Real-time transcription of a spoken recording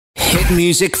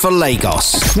Music for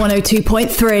Lagos.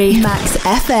 102.3 Max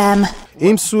FM.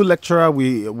 Imo State lecturer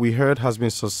we heard has been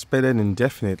suspended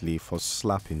indefinitely for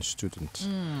slapping students,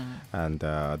 and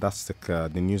that's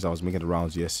the news that was making the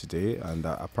rounds yesterday. And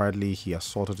apparently he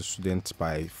assaulted the students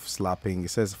by slapping. It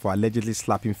says for allegedly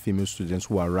slapping female students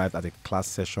who arrived at a class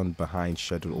session behind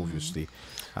schedule, obviously.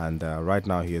 And right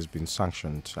now he has been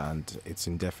sanctioned, and it's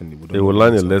indefinite. They will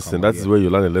learn a lesson. That's where you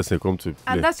learn a lesson. Come to play.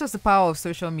 And that's just the power of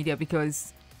social media,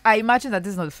 because I imagine that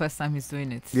this is not the first time he's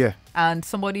doing it. Yeah. And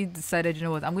somebody decided, you know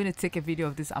what, I'm going to take a video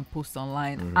of this and post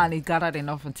online, and it gathered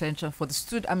enough attention for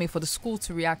the for the school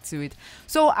to react to it.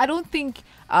 So I don't think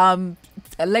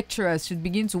lecturers should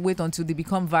begin to wait until they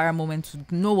become viral moments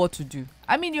to know what to do.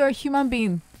 I mean, you're a human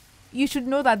being. You should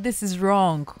know that this is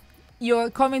wrong. You're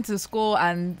coming to school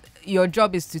and your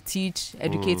job is to teach,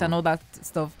 educate, and all that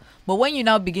stuff. But when you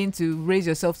now begin to raise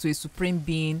yourself to a supreme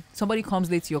being, somebody comes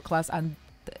late to your class and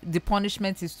the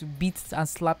punishment is to beat and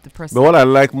slap the person. But what I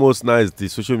like most now is the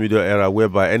social media era,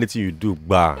 whereby anything you do, you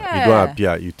don't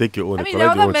appear. You take your own. I mean, there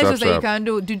are other measures that you can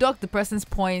do. Deduct the person's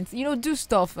points. You know, do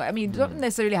stuff. I mean, don't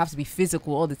necessarily have to be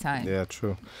physical all the time. Yeah,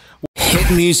 true.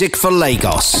 Hit music for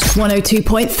Lagos.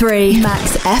 102.3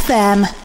 Max FM.